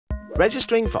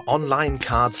Registering for online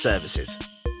card services.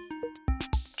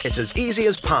 It's as easy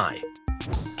as pie.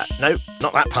 No,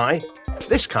 not that pie.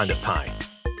 This kind of pie.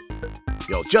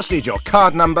 You'll just need your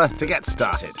card number to get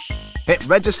started. Hit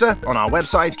register on our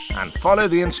website and follow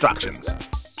the instructions.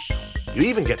 You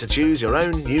even get to choose your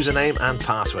own username and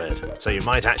password, so you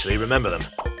might actually remember them.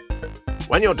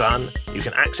 When you're done, you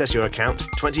can access your account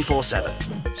 24/7,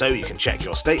 so you can check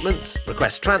your statements,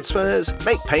 request transfers,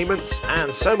 make payments,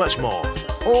 and so much more,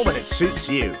 all when it suits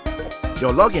you.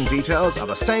 Your login details are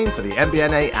the same for the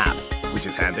MBNA app, which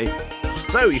is handy,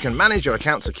 so you can manage your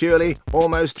account securely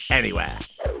almost anywhere.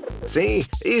 See?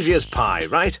 Easy as pie,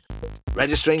 right?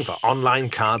 Registering for online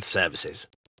card services.